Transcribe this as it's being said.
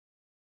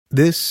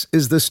This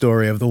is the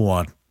story of the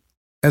one.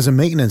 As a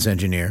maintenance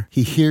engineer,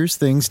 he hears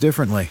things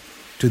differently.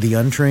 To the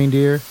untrained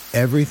ear,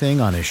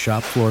 everything on his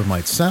shop floor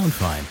might sound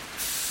fine,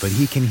 but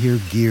he can hear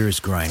gears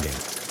grinding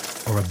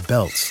or a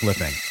belt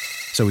slipping.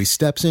 So he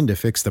steps in to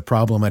fix the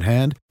problem at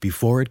hand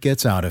before it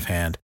gets out of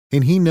hand.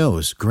 And he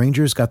knows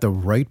Grainger's got the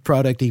right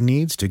product he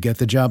needs to get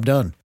the job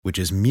done, which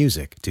is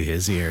music to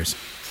his ears.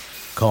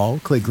 Call,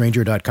 click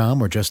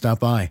Grainger.com, or just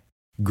stop by.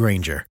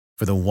 Grainger,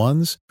 for the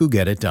ones who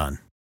get it done.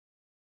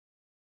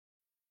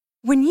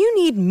 When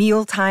you need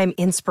mealtime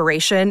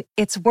inspiration,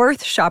 it's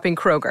worth shopping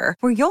Kroger,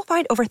 where you'll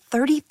find over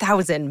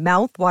 30,000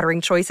 mouth-watering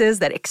choices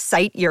that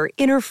excite your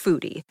inner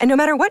foodie. And no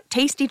matter what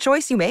tasty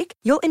choice you make,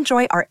 you'll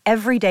enjoy our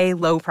everyday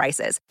low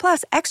prices,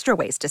 plus extra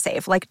ways to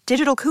save, like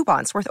digital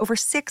coupons worth over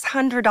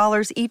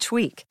 $600 each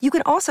week. You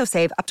can also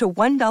save up to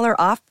 $1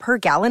 off per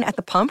gallon at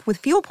the pump with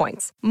fuel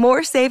points.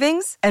 More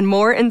savings and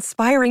more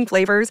inspiring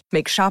flavors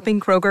make shopping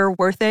Kroger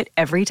worth it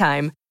every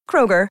time.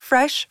 Kroger,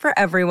 fresh for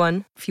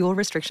everyone. Fuel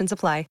restrictions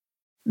apply.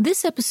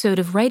 This episode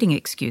of Writing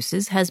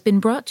Excuses has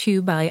been brought to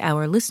you by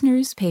our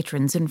listeners,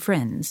 patrons, and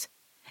friends.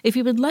 If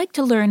you would like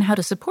to learn how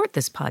to support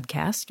this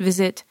podcast,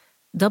 visit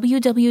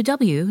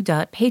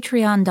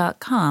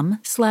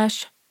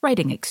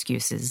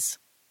www.patreon.com/writingexcuses.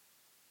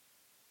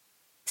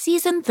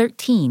 Season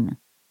 13,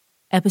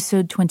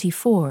 Episode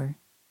 24.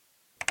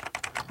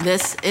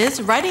 This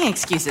is Writing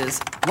Excuses.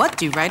 What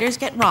do writers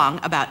get wrong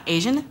about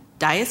Asian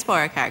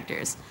diaspora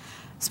characters?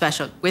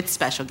 With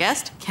special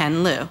guest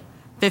Ken Liu.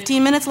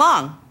 15 minutes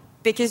long.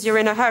 Because you're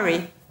in a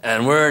hurry.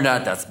 And we're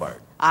not that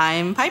smart.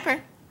 I'm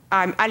Piper.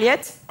 I'm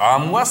Aliette.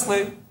 I'm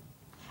Wesley.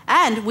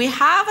 And we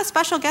have a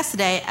special guest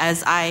today,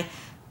 as I,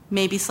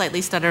 maybe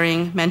slightly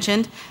stuttering,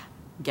 mentioned.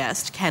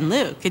 Guest Ken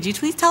Liu. Could you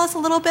please tell us a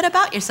little bit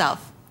about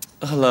yourself?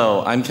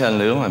 Hello, I'm Ken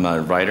Liu. I'm a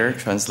writer,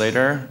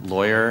 translator,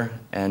 lawyer,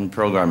 and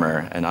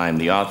programmer. And I'm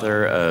the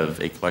author of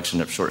a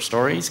collection of short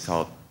stories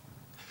called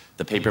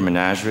The Paper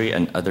Menagerie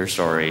and Other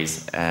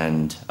Stories,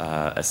 and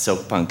a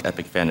silk punk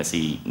epic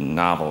fantasy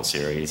novel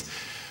series,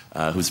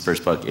 whose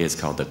first book is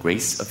called The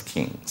Grace of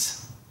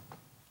Kings.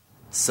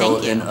 So,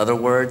 in other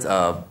words,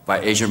 by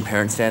Asian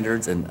parent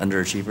standards, an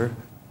underachiever?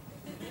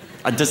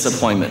 A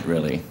disappointment,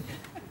 really.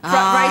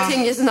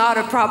 Writing is not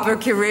a proper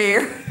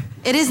career.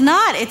 It is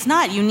not. It's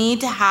not. You need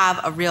to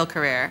have a real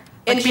career.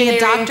 Like being a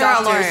doctor or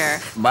a lawyer.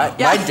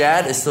 My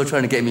dad is still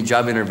trying to get me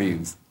job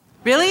interviews.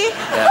 Really?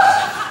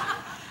 Yeah.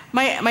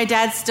 My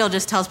dad still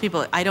just tells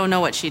people, I don't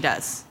know what she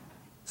does.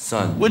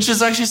 Son. Which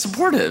is actually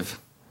supportive.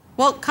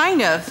 Well,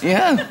 kind of.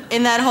 Yeah.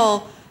 In that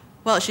whole,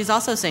 well, she's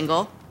also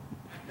single.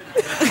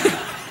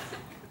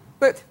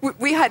 But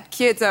we had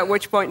kids, at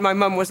which point my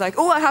mum was like,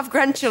 oh, I have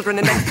grandchildren.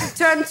 And then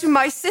turned to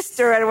my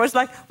sister and was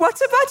like,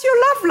 what about your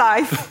love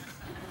life?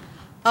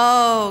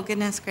 Oh,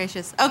 goodness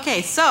gracious.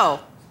 Okay, so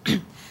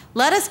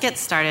let us get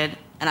started.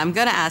 And I'm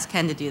going to ask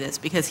Ken to do this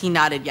because he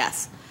nodded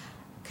yes.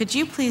 Could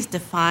you please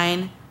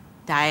define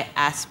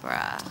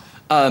diaspora?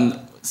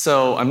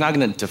 So I'm not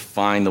going to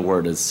define the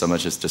word as so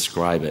much as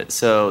describe it.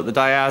 So the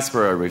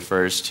diaspora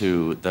refers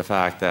to the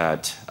fact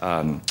that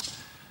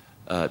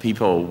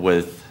people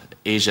with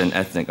Asian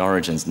ethnic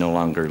origins no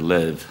longer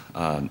live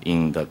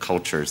in the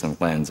cultures and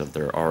lands of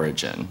their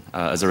origin.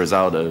 As a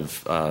result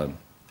of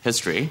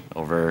history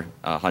over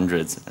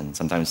hundreds and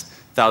sometimes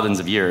thousands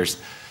of years,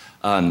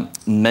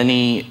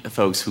 many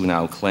folks who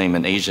now claim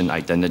an Asian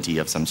identity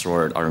of some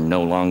sort are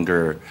no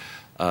longer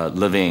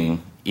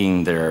living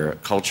in their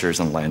cultures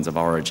and lands of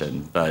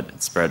origin,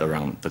 but spread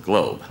around the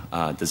globe.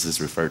 This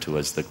is referred to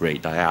as the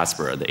Great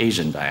Diaspora, the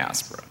Asian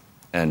diaspora.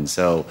 And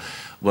so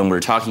when we're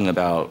talking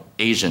about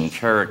Asian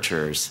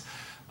characters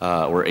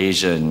or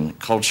Asian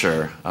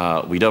culture,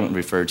 we don't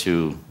refer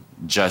to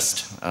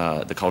just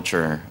the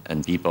culture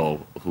and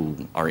people who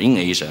are in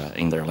Asia,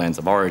 in their lands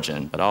of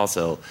origin, but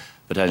also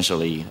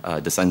potentially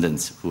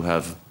descendants who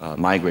have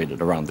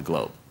migrated around the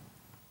globe.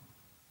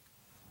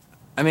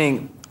 I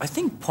mean, I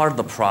think part of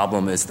the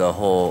problem is the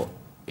whole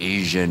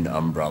Asian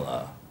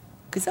umbrella.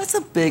 Because that's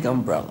a big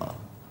umbrella.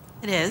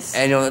 It is.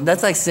 And,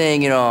 that's like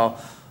saying,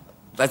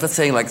 that's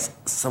saying, like,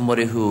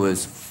 somebody who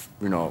is,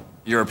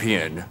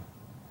 European.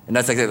 And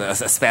that's like a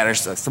Spanish,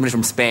 somebody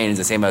from Spain is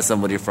the same as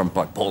somebody from,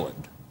 like,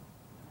 Poland.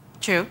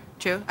 True.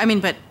 I mean,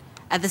 but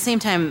at the same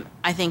time,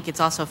 I think it's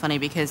also funny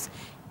because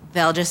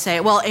they'll just say,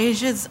 well,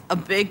 Asia's a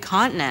big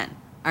continent.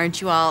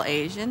 Aren't you all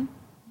Asian?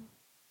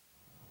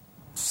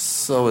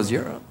 So is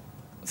Europe.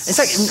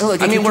 It's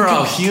like, we're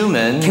all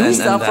human. Can we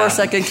stop for a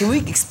second?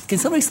 Can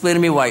somebody explain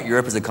to me why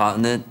Europe is a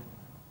continent?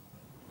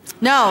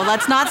 No,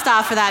 let's not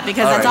stop for that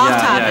because that's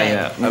off topic.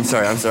 Yeah. I'm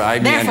sorry. I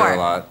meander a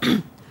lot.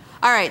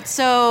 All right,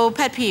 so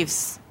pet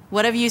peeves.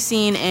 What have you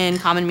seen in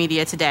common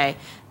media today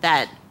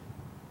that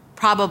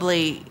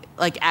probably,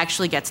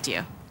 actually gets to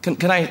you?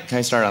 Can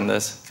I start on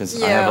this?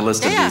 Because I have a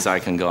list of these I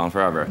can go on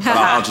forever. But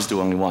I'll just do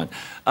only one.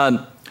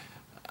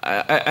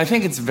 I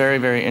think it's very,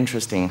 very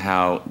interesting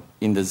how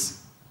in this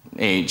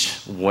age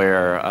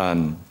where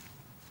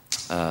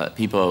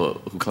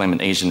people who claim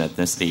an Asian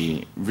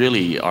ethnicity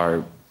really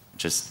are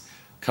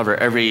cover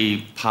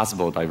every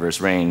possible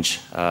diverse range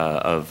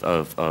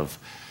of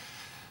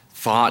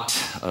thought,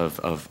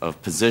 of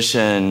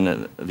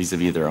position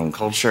vis-a-vis their own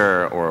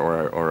culture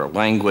or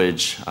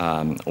language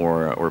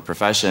or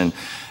profession,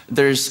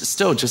 there's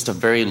still just a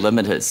very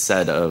limited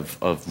set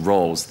of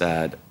roles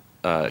that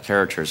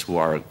characters who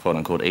are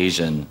quote-unquote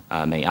Asian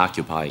may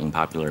occupy in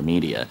popular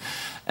media.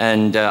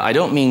 And I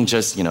don't mean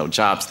just,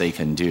 jobs they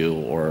can do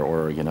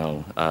or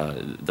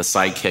the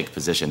sidekick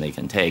position they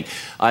can take.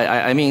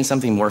 I mean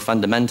something more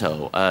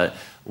fundamental.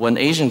 When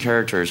Asian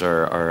characters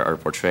are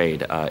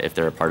portrayed, if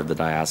they're a part of the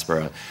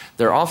diaspora,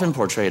 they're often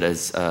portrayed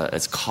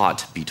as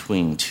caught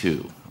between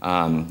two.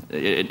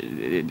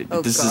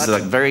 This is a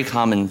very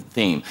common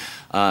theme.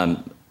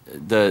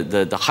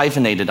 The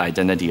hyphenated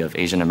identity of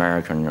Asian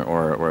American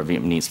or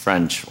Vietnamese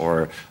French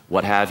or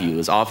what have you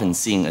is often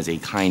seen as a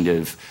kind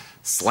of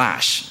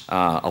slash,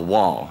 a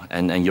wall,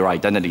 and your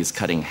identity is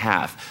cut in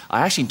half.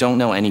 I actually don't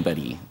know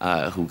anybody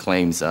who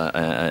claims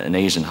an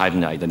Asian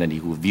hyphenated identity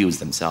who views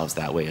themselves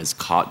that way, as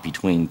caught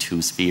between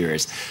two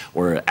spheres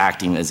or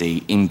acting as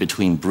a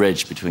in-between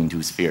bridge between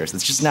two spheres.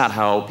 It's just not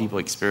how people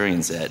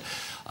experience it.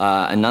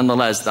 And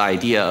nonetheless, the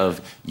idea of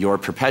you're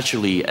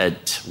perpetually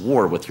at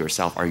war with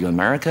yourself. Are you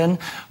American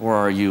or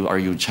are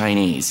you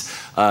Chinese?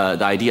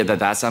 The idea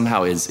that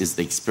somehow is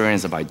the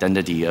experience of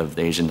identity of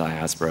the Asian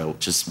diaspora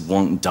just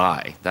won't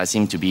die. That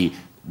seems to be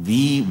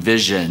the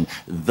vision,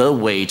 the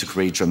way to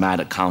create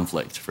dramatic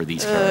conflict for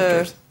these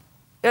characters.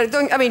 There's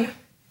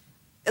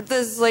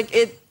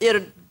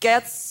it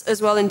gets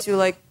as well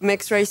into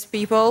mixed race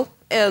people.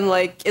 And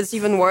it's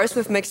even worse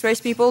with mixed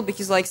race people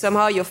because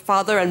somehow your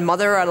father and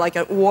mother are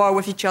at war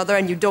with each other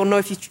and you don't know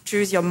if you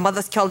choose your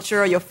mother's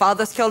culture or your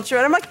father's culture.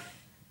 And I'm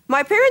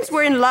my parents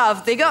were in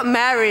love, they got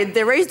married,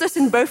 they raised us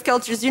in both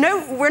cultures.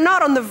 We're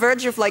not on the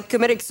verge of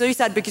committing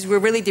suicide because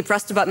we're really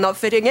depressed about not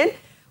fitting in,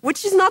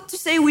 which is not to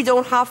say we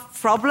don't have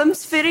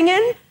problems fitting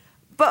in,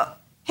 but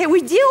hey,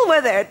 we deal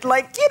with it.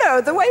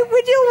 The way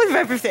we deal with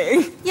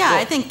everything. Yeah,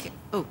 I think...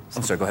 Oh,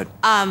 I'm sorry, go ahead.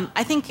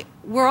 I think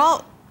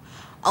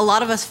a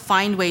lot of us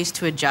find ways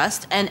to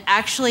adjust, and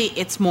actually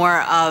it's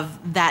more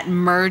of that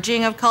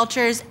merging of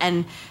cultures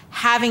and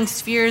having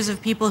spheres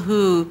of people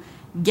who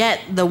get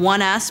the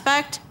one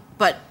aspect,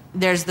 but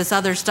there's this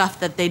other stuff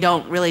that they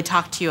don't really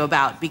talk to you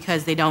about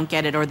because they don't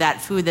get it, or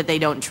that food that they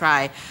don't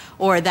try,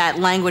 or that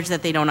language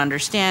that they don't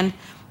understand.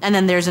 And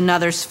then there's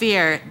another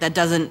sphere that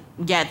doesn't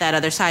get that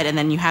other side, and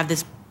then you have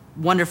this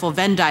wonderful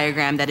Venn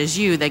diagram that is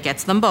you that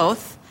gets them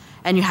both,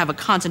 and you have a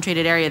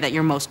concentrated area that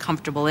you're most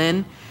comfortable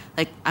in.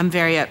 I'm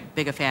very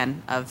big a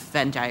fan of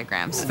Venn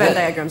diagrams. Venn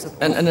diagrams.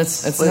 And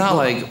it's not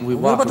like we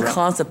walk What about around. the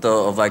concept,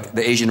 though, of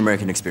the Asian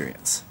American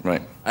experience?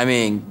 Right. I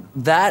mean,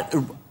 that...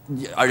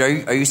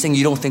 Are you saying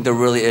you don't think there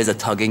really is a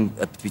tugging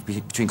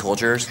between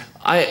cultures?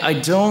 I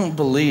don't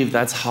believe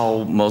that's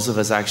how most of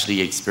us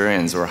actually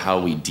experience or how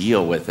we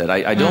deal with it.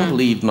 I don't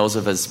believe most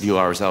of us view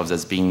ourselves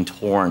as being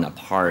torn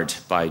apart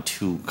by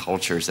two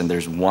cultures and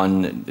there's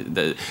one...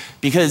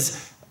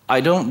 because I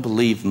don't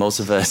believe most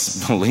of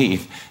us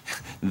believe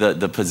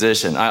the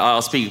position.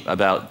 I'll speak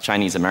about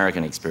Chinese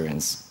American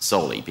experience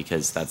solely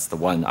because that's the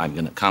one I'm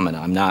going to comment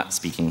on. I'm not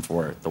speaking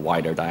for the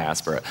wider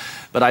diaspora.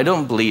 But I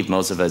don't believe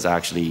most of us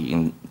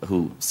actually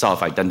who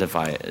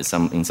self-identify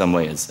in some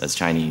way as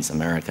Chinese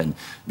American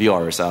view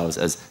ourselves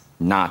as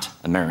not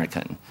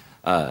American.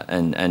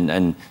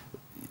 And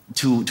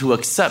to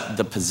accept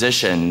the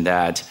position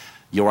that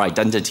your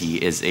identity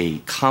is a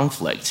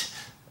conflict,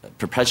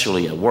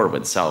 perpetually at war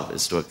with itself,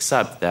 is to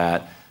accept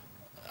that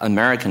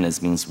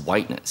Americanness means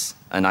whiteness.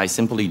 And I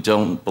simply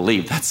don't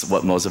believe that's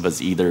what most of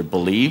us either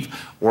believe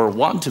or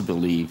want to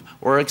believe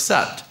or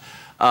accept.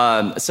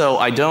 So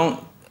I don't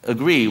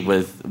agree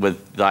with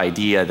the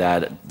idea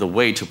that the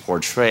way to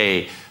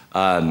portray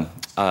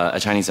a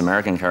Chinese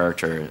American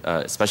character,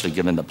 especially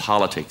given the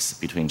politics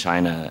between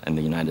China and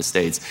the United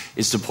States,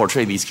 is to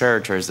portray these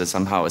characters as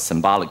somehow a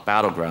symbolic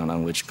battleground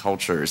on which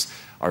cultures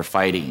are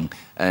fighting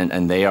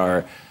and they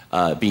are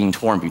being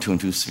torn between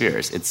two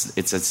spheres.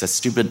 It's a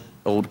stupid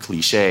old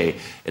cliche.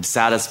 It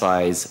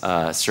satisfies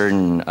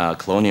certain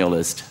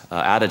colonialist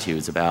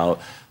attitudes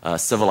about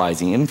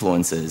civilizing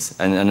influences,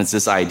 and it's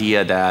this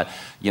idea that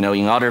in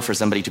order for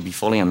somebody to be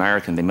fully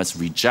American, they must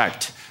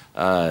reject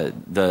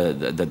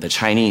the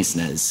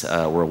Chinese-ness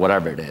or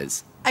whatever it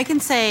is. I can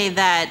say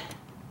that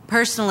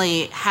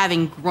personally,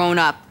 having grown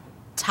up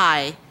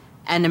Thai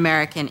and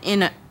American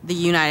in the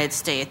United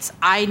States,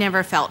 I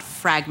never felt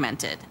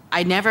fragmented.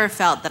 I never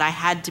felt that I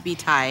had to be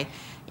Thai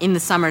in the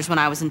summers when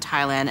I was in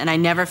Thailand, and I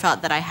never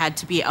felt that I had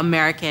to be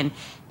American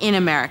in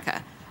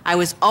America. I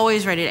was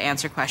always ready to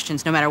answer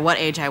questions, no matter what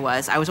age I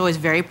was. I was always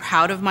very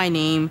proud of my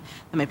name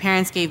that my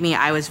parents gave me.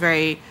 I was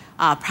very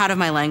proud of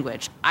my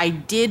language. I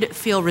did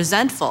feel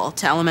resentful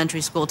to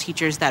elementary school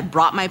teachers that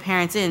brought my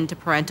parents in to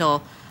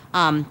parental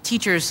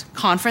teachers'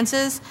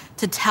 conferences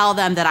to tell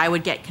them that I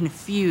would get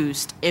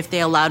confused if they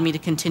allowed me to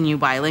continue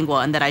bilingual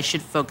and that I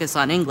should focus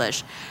on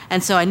English.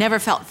 And so I never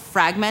felt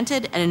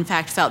fragmented, and in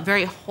fact felt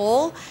very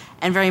whole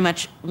and very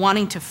much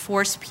wanting to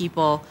force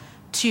people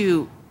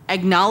to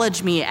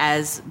acknowledge me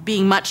as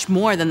being much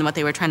more than what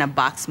they were trying to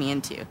box me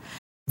into.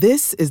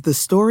 This is the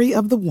story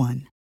of the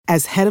one.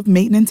 As head of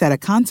maintenance at a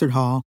concert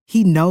hall,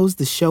 he knows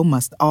the show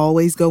must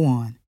always go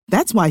on.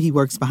 That's why he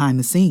works behind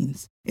the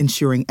scenes,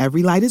 ensuring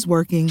every light is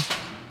working,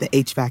 the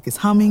HVAC is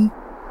humming,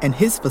 and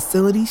his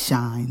facility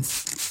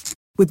shines.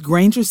 With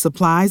Grainger's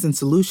supplies and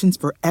solutions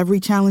for every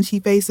challenge he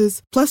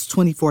faces, plus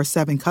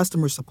 24/7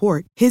 customer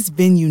support, his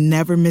venue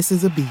never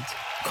misses a beat.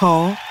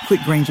 Call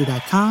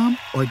quickgrainger.com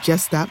or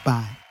just stop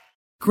by.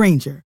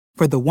 Grainger,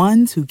 for the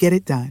ones who get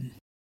it done.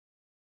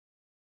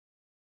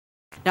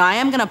 Now, I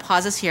am going to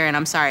pause us here, and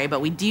I'm sorry, but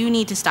we do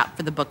need to stop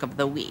for the book of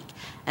the week.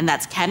 And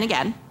that's Ken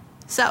again.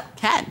 So,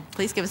 Ken,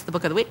 please give us the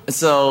book of the week.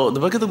 So, the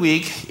book of the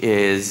week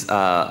is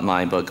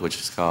my book, which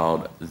is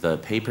called The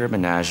Paper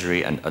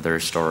Menagerie and Other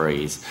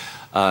Stories.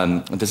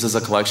 This is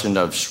a collection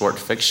of short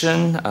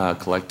fiction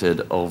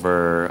collected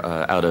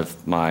out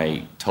of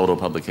my total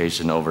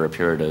publication over a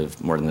period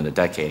of more than a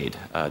decade.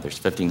 There's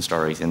 15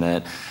 stories in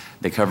it.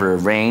 They cover a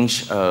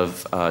range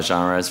of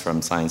genres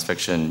from science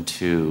fiction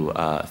to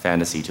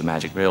fantasy to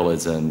magic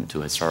realism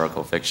to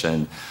historical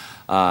fiction.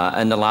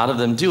 And a lot of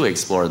them do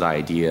explore the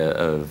idea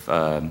of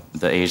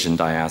the Asian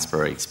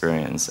diaspora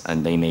experience,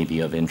 and they may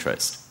be of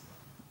interest.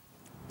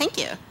 Thank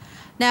you.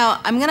 Now,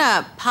 I'm going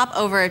to pop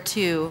over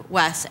to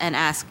Wes and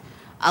ask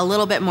a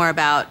little bit more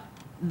about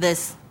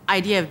this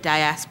idea of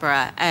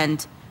diaspora,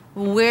 and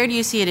where do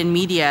you see it in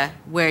media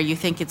where you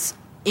think it's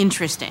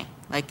interesting,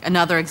 like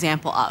another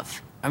example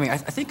of? I mean, I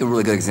think a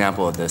really good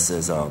example of this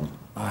is,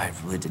 I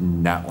really did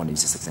not want to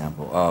use this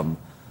example,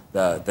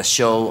 the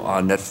show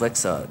on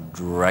Netflix,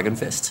 Dragon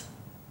Fist.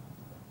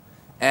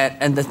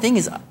 And the thing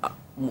is,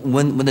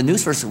 when the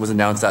news first was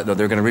announced that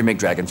they're going to remake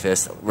Dragon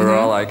Fist, we were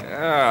all like,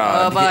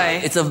 oh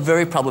boy. It's a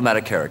very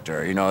problematic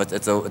character. You know,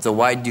 it's a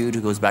white dude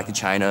who goes back to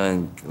China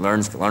and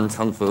learns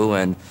kung fu,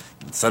 and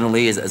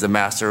suddenly is a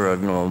master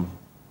of, you know.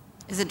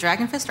 Is it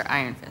Dragon Fist or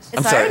Iron Fist?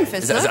 It's Iron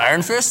Fist. Is it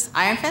Iron Fist?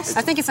 Iron Fist?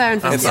 I think it's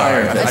Iron Fist. It's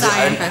Iron Fist. It's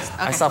Iron Fist.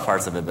 Okay. I saw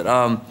parts of it, but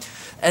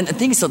and the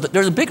thing is, so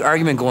there's a big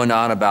argument going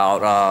on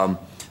about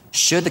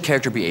should the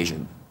character be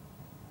Asian,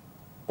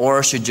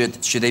 or should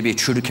they be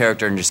true to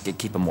character and just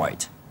keep them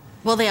white?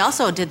 Well, they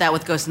also did that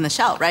with Ghost in the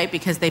Shell, right?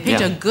 Because they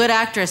picked a good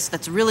actress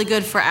that's really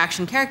good for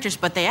action characters,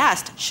 but they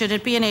asked, should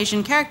it be an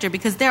Asian character?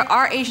 Because there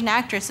are Asian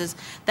actresses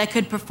that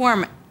could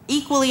perform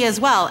equally as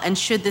well, and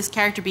should this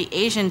character be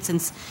Asian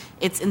since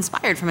it's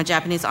inspired from a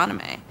Japanese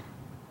anime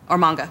or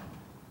manga?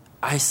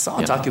 I saw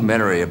a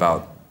documentary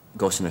about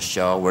Ghost in the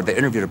Shell where they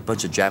interviewed a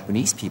bunch of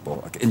Japanese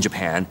people in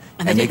Japan,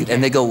 and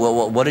they go,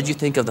 well, what did you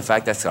think of the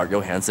fact that Scarlett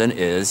Johansson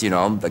is, you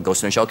know, the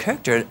Ghost in the Shell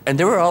character? And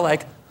they were all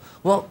like,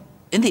 well,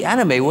 in the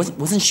anime,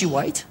 wasn't she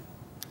white?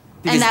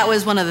 Because, and that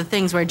was one of the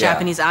things where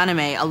Japanese anime,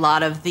 a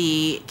lot of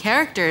the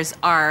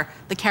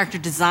character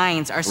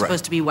designs are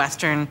supposed to be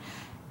Western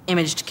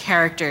imaged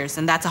characters,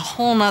 and that's a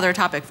whole nother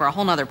topic for a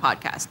whole nother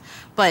podcast.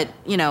 But,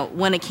 you know,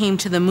 when it came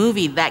to the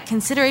movie, that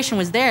consideration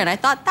was there, and I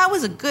thought that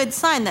was a good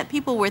sign that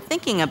people were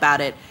thinking about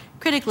it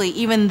critically,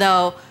 even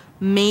though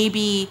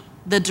maybe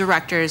the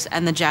directors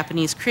and the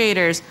Japanese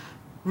creators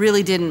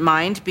really didn't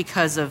mind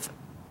because of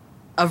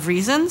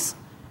reasons.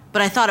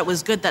 But I thought it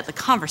was good that the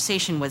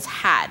conversation was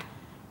had,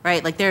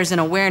 right? Like there's an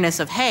awareness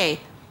of, hey,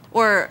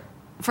 or,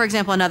 for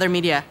example, another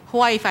media,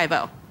 Hawaii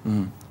Five-0.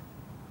 Mm-hmm.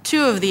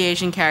 Two of the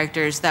Asian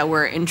characters that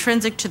were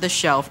intrinsic to the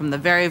show from the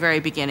very, very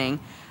beginning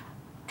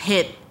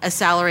hit a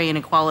salary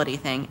inequality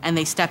thing, and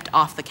they stepped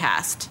off the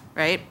cast,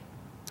 right?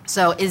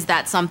 So is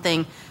that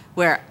something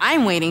where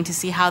I'm waiting to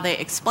see how they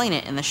explain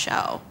it in the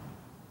show?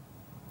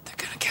 They're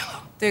going to kill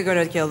them. They're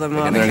going to kill them.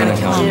 They're going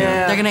to kill them.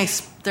 Yeah. They're going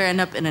to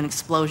end up in an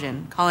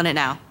explosion. Calling it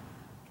now.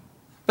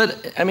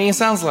 But, I mean, it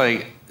sounds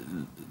like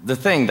the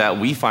thing that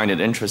we find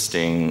it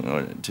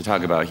interesting to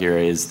talk about here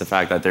is the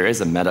fact that there is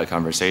a meta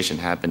conversation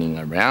happening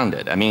around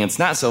it. I mean, it's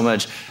not so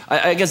much...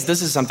 I guess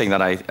this is something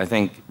that I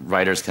think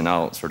writers can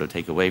all sort of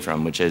take away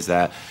from, which is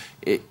that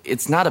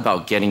it's not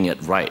about getting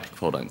it right,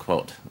 quote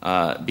unquote,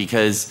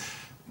 because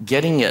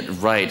getting it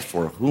right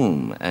for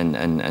whom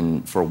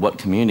and for what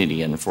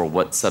community and for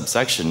what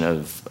subsection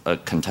of a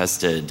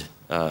contested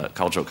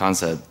cultural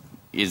concept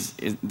is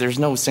there's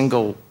no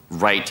single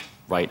right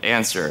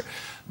answer.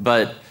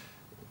 But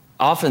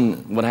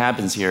often what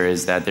happens here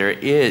is that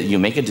you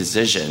make a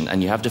decision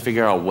and you have to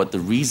figure out what the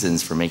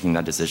reasons for making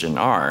that decision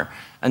are.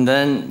 And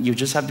then you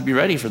just have to be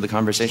ready for the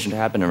conversation to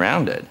happen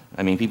around it.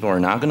 I mean, people are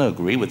not going to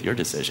agree with your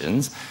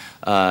decisions.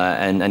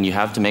 And you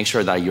have to make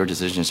sure that your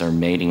decisions are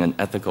made in an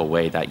ethical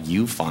way that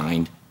you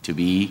find to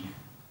be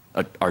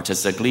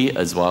artistically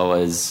as well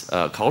as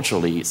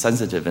culturally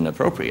sensitive and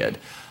appropriate.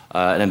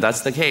 And if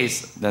that's the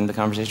case, then the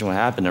conversation will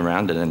happen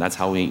around it, and that's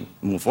how we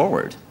move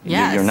forward.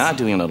 Yes. You're not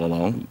doing it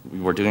alone.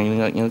 We're doing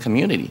it in a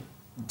community.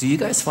 Do you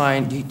guys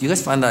find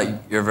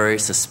that you're very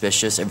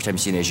suspicious every time you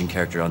see an Asian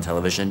character on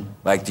television?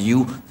 Like, do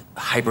you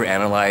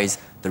hyperanalyze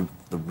the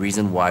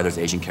reason why there's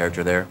an Asian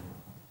character there?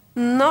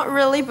 Not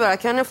really, but I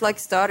kind of like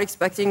start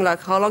expecting like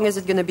how long is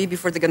it going to be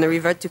before they're going to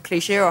revert to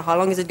cliché, or how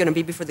long is it going to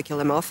be before they kill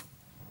him off?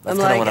 That's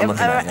kind of what I'm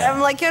looking at. Yeah. I'm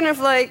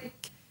like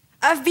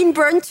I've been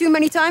burned too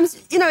many times.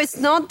 You know, it's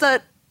not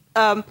that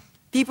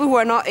people who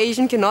are not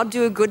Asian cannot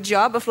do a good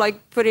job of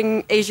like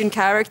putting Asian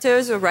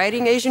characters or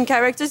writing Asian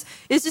characters.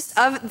 It's just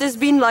there's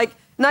been like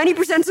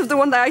 90% of the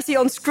one that I see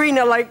on screen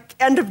are like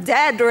end up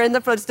dead or end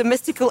up as the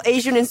mystical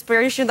Asian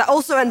inspiration that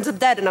also ends up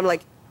dead, and I'm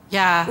like,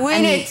 yeah, we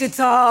need to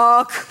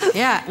talk.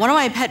 Yeah, one of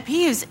my pet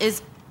peeves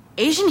is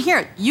Asian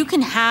hero. You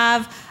can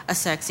have a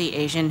sexy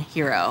Asian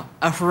hero,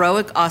 a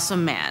heroic,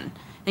 awesome man,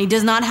 and he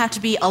does not have to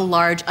be a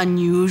large,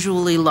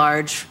 unusually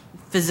large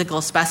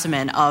physical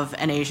specimen of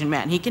an Asian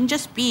man. He can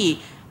just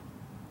be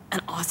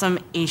an awesome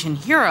Asian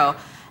hero.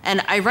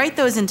 And I write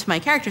those into my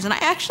characters, and I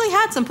actually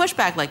had some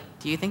pushback, like,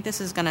 do you think this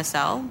is going to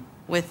sell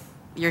with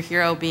your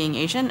hero being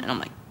Asian? And I'm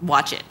like,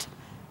 watch it.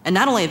 And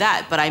not only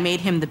that, but I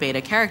made him the beta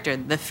character.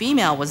 The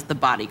female was the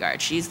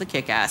bodyguard. She's the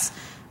kick-ass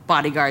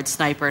bodyguard,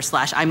 sniper /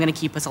 I'm going to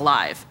keep us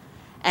alive.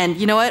 And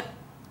you know what?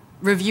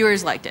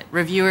 Reviewers liked it.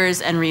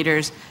 Reviewers and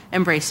readers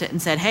embraced it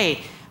and said,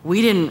 hey,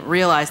 we didn't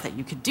realize that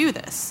you could do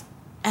this.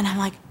 And I'm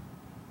like,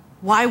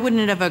 why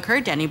wouldn't it have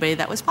occurred to anybody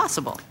that was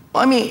possible?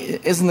 Well, I mean,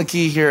 isn't the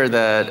key here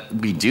that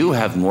we do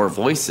have more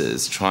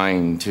voices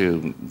trying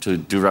to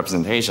do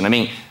representation? I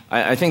mean,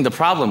 I think the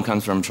problem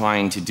comes from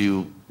trying to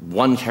do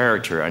one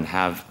character and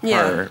have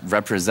her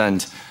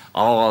represent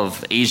all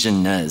of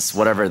Asianness,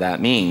 whatever that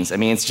means. I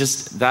mean, it's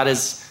just, that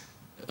is,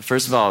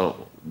 first of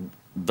all,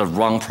 the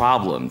wrong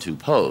problem to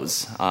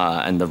pose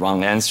and the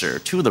wrong answer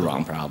to the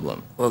wrong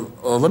problem. Well,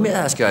 let me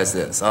ask you guys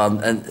this.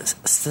 And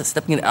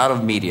stepping out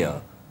of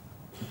media,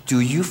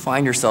 do you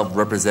find yourself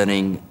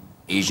representing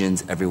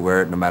Asians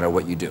everywhere, no matter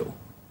what you do?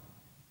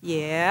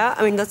 Yeah,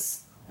 I mean,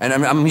 that's... And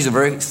I'm using a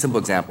very simple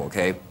example,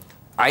 okay?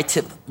 I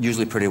tip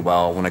usually pretty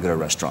well when I go to a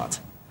restaurant,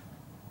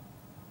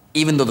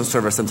 even though the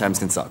server sometimes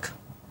can suck.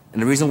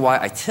 And the reason why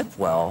I tip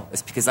well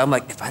is because I'm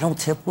like, if I don't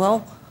tip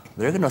well,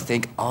 they're going to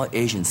think all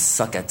Asians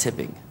suck at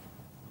tipping.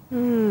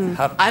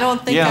 I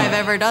don't think I've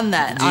ever done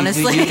that,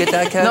 honestly. Do you get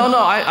that, Ken? No,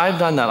 I've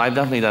done that. I've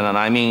definitely done that.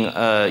 I mean,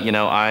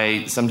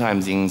 I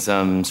sometimes in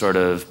some sort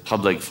of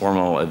public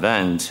formal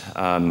event,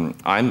 I'm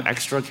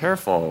extra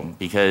careful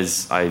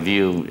because I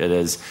view it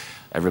as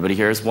everybody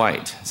here is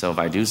white. So if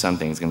I do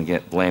something, it's going to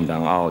get blamed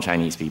on all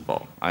Chinese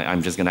people.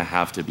 I'm just going to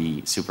have to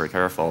be super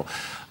careful.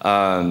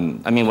 I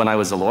mean, when I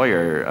was a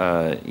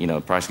lawyer,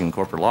 practicing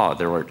corporate law,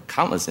 there were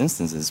countless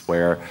instances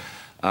where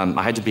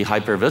I had to be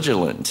hyper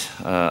vigilant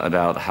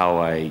about how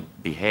I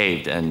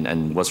behaved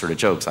and what sort of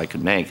jokes I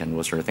could make and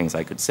what sort of things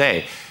I could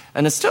say,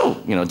 and it still,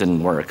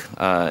 didn't work.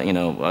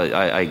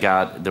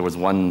 There was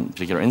one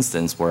particular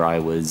instance where I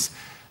was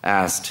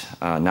asked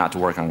not to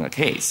work on a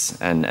case,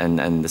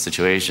 and the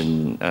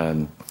situation,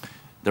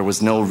 there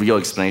was no real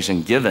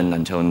explanation given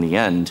until in the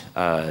end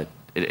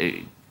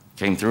it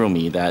came through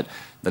me that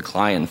the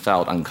client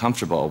felt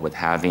uncomfortable with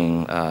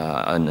having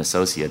an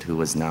associate who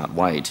was not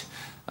white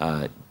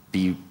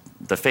be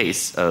the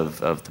face of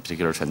the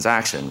particular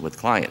transaction with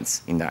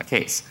clients in that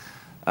case.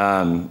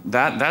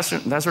 That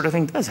sort of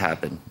thing does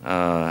happen.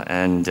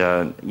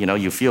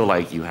 You feel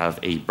like you have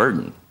a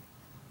burden,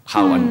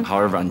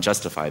 however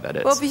unjustified that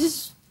is. Well,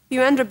 because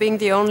you end up being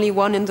the only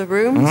one in the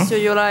room, so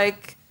you're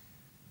like,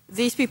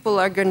 these people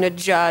are going to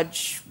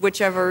judge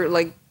whatever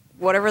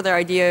their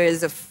idea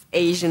is of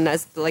Asian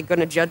as going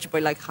to judge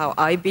by how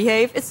I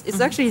behave. It's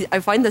actually, I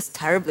find this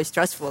terribly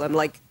stressful. I'm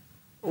like,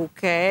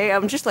 okay,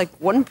 I'm just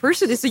one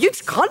person. It's a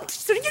huge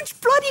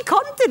bloody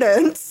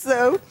continent.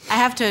 So I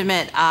have to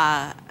admit,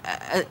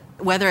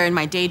 whether in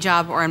my day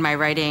job or in my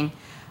writing,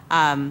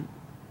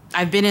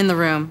 I've been in the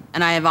room,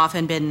 and I have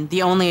often been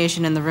the only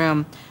Asian in the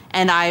room,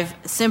 and I've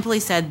simply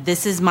said,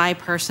 "This is my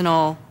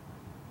personal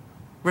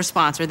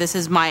response," or "This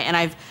is my,"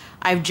 and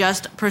I've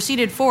just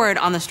proceeded forward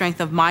on the strength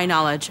of my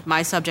knowledge,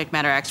 my subject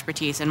matter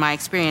expertise, and my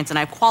experience, and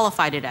I've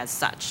qualified it as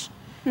such,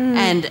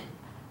 and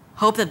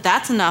hope that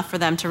that's enough for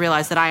them to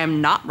realize that I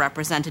am not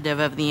representative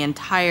of the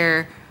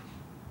entire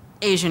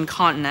Asian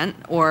continent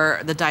or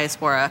the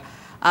diaspora.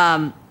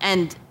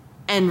 And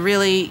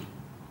really,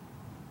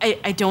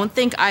 I don't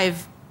think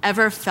I've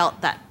ever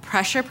felt that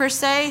pressure per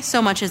se,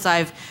 so much as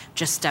I've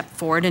just stepped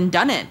forward and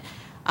done it.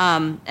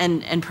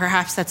 And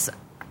perhaps that's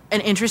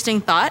an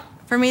interesting thought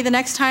for me the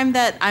next time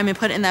that I'm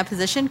put in that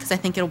position, because I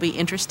think it'll be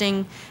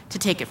interesting to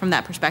take it from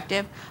that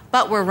perspective.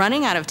 But we're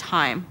running out of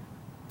time.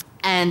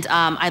 And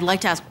I'd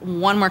like to ask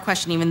one more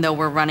question, even though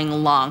we're running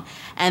long.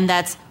 And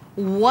that's,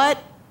 what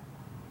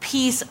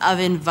piece of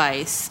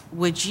advice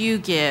would you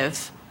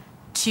give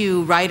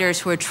to writers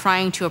who are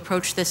trying to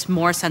approach this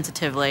more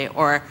sensitively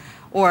or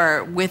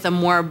with a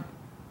more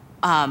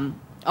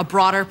a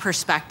broader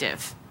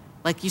perspective?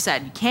 Like you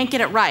said, you can't get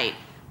it right,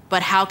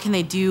 but how can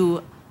they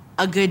do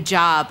a good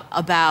job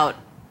about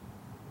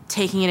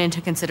taking it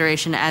into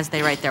consideration as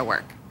they write their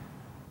work?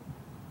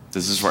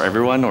 This is for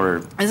everyone, or?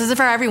 This is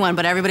for everyone,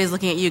 but everybody's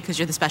looking at you because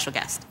you're the special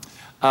guest.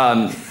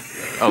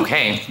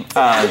 Okay.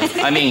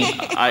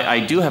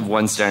 I do have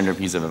one standard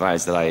piece of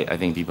advice that I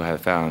think people have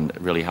found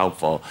really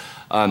helpful,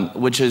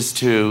 which is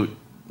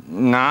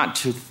not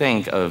to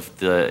think of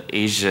the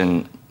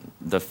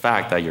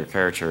fact that your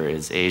character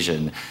is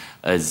Asian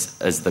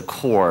as the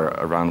core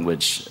around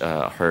which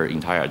her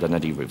entire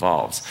identity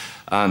revolves.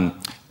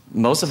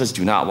 most of us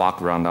do not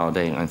walk around all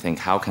day and think,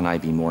 how can I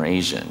be more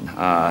Asian?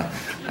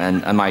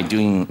 And am I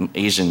doing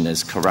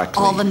Asianness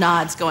correctly? All the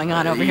nods going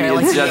on over here.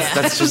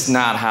 That's just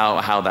not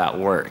how that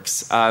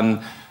works.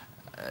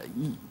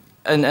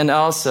 And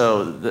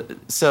also,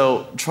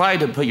 so try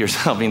to put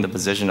yourself in the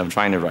position of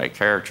trying to write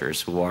characters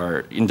who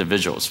are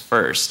individuals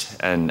first,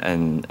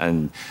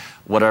 and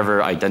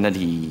whatever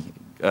identity,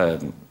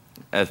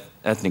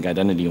 ethnic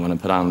identity you want to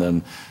put on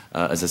them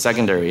as a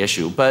secondary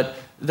issue. But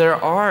there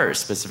are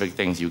specific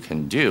things you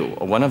can do,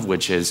 one of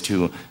which is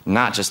to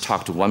not just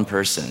talk to one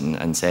person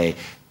and say,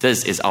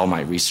 this is all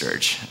my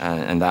research,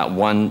 and that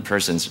one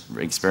person's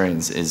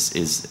experience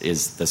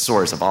is the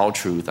source of all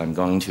truth. I'm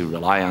going to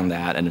rely on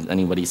that, and if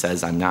anybody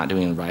says I'm not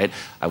doing it right,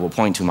 I will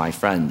point to my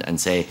friend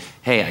and say,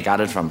 hey, I got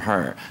it from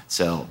her,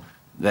 so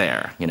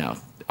there,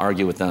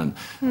 argue with them.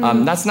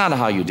 That's not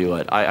how you do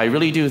it. I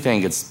really do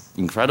think it's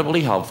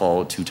incredibly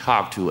helpful to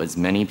talk to as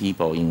many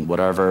people in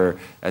whatever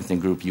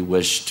ethnic group you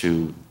wish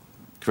to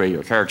create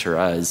your character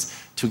as,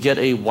 to get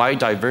a wide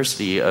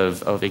diversity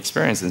of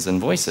experiences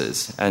and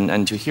voices,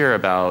 and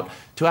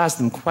to ask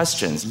them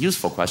questions,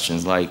 useful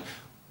questions, like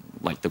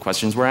the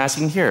questions we're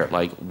asking here,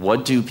 like,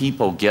 what do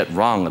people get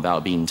wrong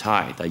about being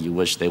Thai that you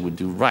wish they would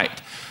do right?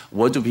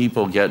 What do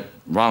people get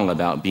wrong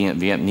about being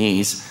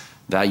Vietnamese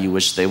that you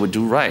wish they would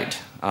do right?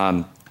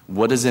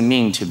 What does it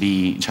mean to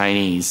be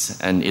Chinese,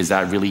 and is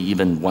that really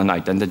even one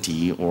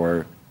identity,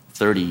 or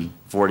 30,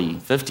 40,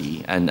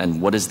 50,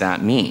 and what does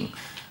that mean?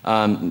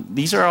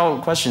 These are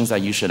all questions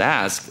that you should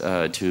ask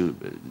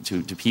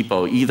to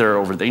people either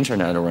over the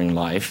internet or in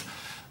life,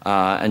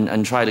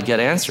 and try to get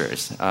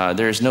answers.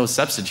 There is no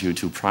substitute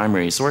to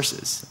primary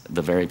sources,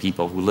 the very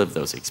people who live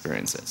those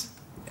experiences.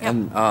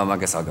 And I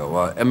guess I'll go.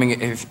 Well, I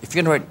mean, if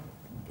you're going to write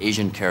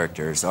Asian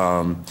characters, you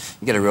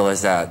got to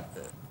realize that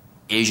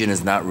Asian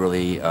is not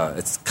really,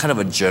 it's kind of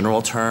a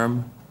general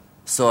term.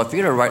 So if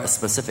you're going to write a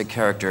specific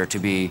character to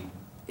be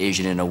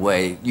Asian in a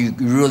way, you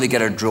really got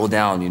to drill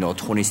down,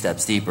 20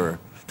 steps deeper.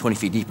 20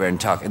 feet deeper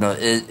and talk.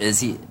 Is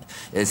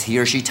he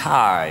or she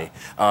Thai?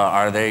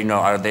 Are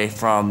they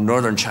from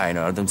northern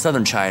China? Are they from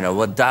southern China?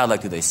 What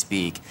dialect do they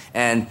speak?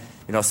 And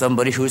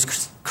somebody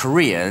who's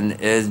Korean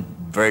is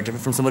very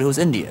different from somebody who's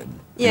Indian.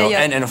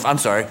 And if, I'm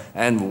sorry.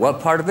 And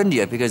what part of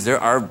India? Because there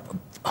are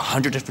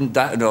 100 different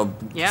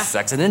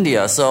sects in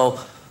India. So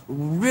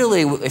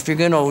really, if you're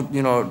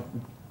gonna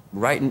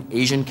write an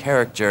Asian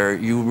character,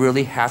 you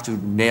really have to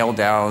nail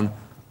down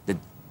the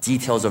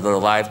details of their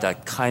life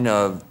that kind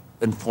of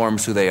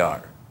informs who they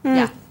are.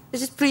 Yeah.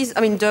 Just please,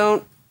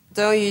 don't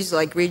use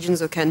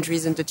regions or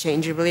countries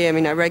interchangeably.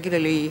 I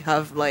regularly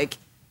have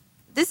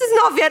this is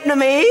not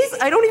Vietnamese.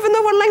 I don't even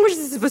know what language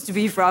this is supposed to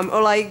be from.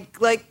 Or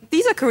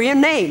these are Korean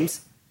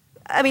names.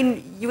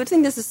 You would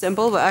think this is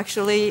simple, but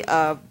actually,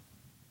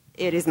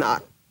 it is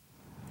not.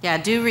 Yeah,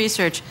 do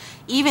research.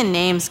 Even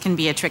names can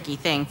be a tricky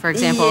thing. For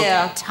example,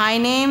 Thai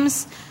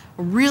names,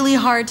 really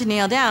hard to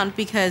nail down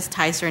because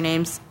Thai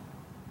surnames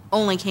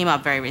only came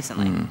up very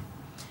recently.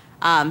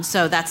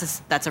 So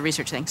that's a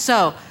research thing.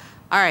 So,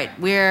 all right,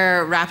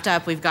 we're wrapped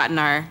up. We've gotten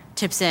our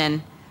tips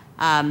in.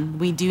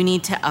 We do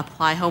need to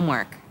apply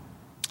homework.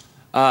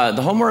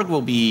 The homework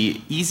will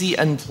be easy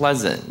and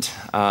pleasant.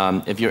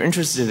 If you're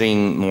interested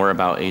in more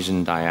about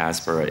Asian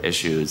diaspora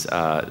issues,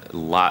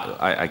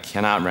 I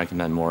cannot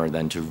recommend more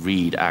than to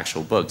read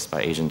actual books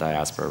by Asian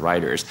diaspora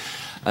writers.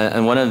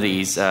 And one of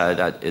these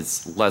that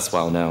is less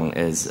well known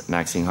is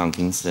Maxine Hong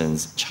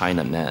Kingston's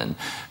China Men.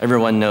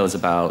 Everyone knows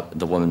about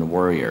The Woman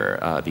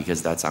Warrior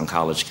because that's on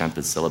college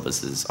campus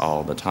syllabuses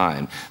all the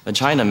time. But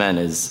China Men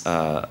is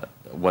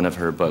one of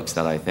her books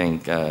that I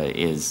think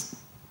is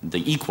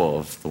the equal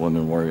of The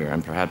Woman Warrior,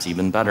 and perhaps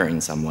even better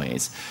in some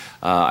ways.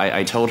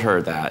 I told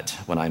her that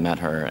when I met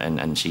her,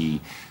 and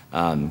she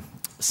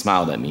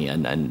smiled at me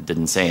and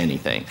didn't say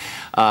anything.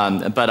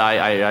 But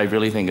I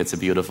really think it's a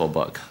beautiful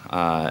book,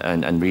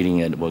 and reading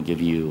it will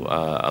give you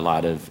a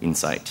lot of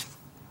insight.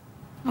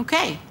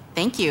 Okay,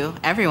 thank you,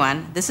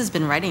 everyone. This has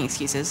been Writing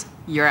Excuses.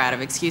 You're out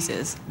of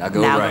excuses. Now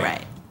go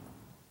write.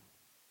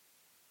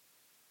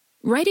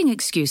 Writing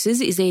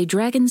Excuses is a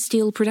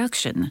Dragonsteel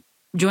production,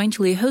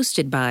 jointly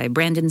hosted by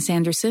Brandon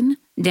Sanderson,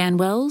 Dan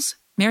Wells,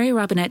 Mary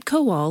Robinette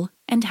Kowal,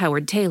 and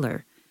Howard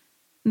Taylor.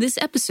 This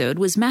episode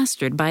was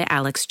mastered by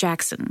Alex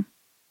Jackson.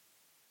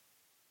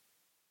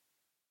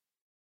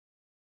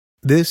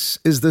 This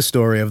is the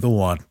story of the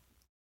one.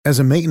 As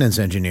a maintenance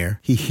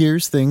engineer, he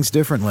hears things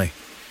differently.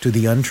 To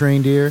the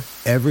untrained ear,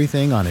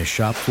 everything on his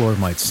shop floor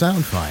might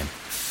sound fine,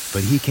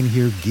 but he can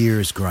hear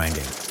gears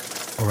grinding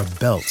or a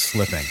belt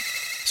slipping.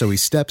 So he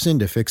steps in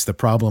to fix the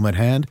problem at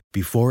hand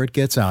before it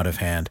gets out of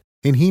hand.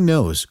 And he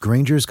knows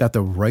Grainger's got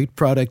the right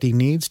product he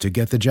needs to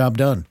get the job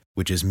done,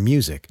 which is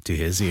music to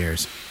his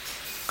ears.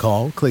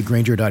 Call, click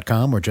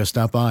Grainger.com, or just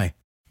stop by.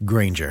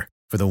 Grainger,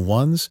 for the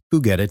ones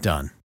who get it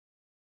done.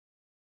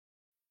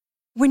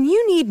 When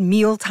you need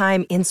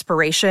mealtime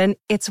inspiration,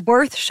 it's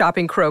worth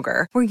shopping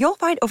Kroger, where you'll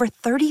find over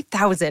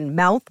 30,000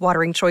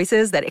 mouth-watering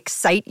choices that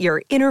excite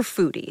your inner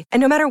foodie. And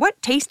no matter what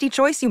tasty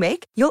choice you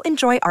make, you'll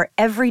enjoy our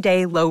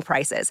everyday low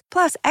prices,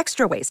 plus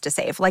extra ways to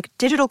save, like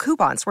digital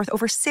coupons worth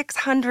over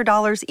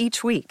 $600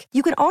 each week.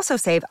 You can also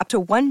save up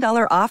to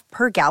 $1 off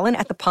per gallon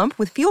at the pump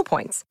with fuel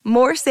points.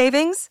 More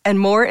savings and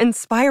more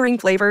inspiring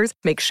flavors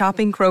make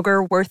shopping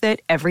Kroger worth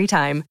it every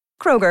time.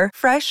 Kroger,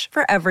 fresh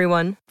for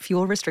everyone.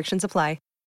 Fuel restrictions apply.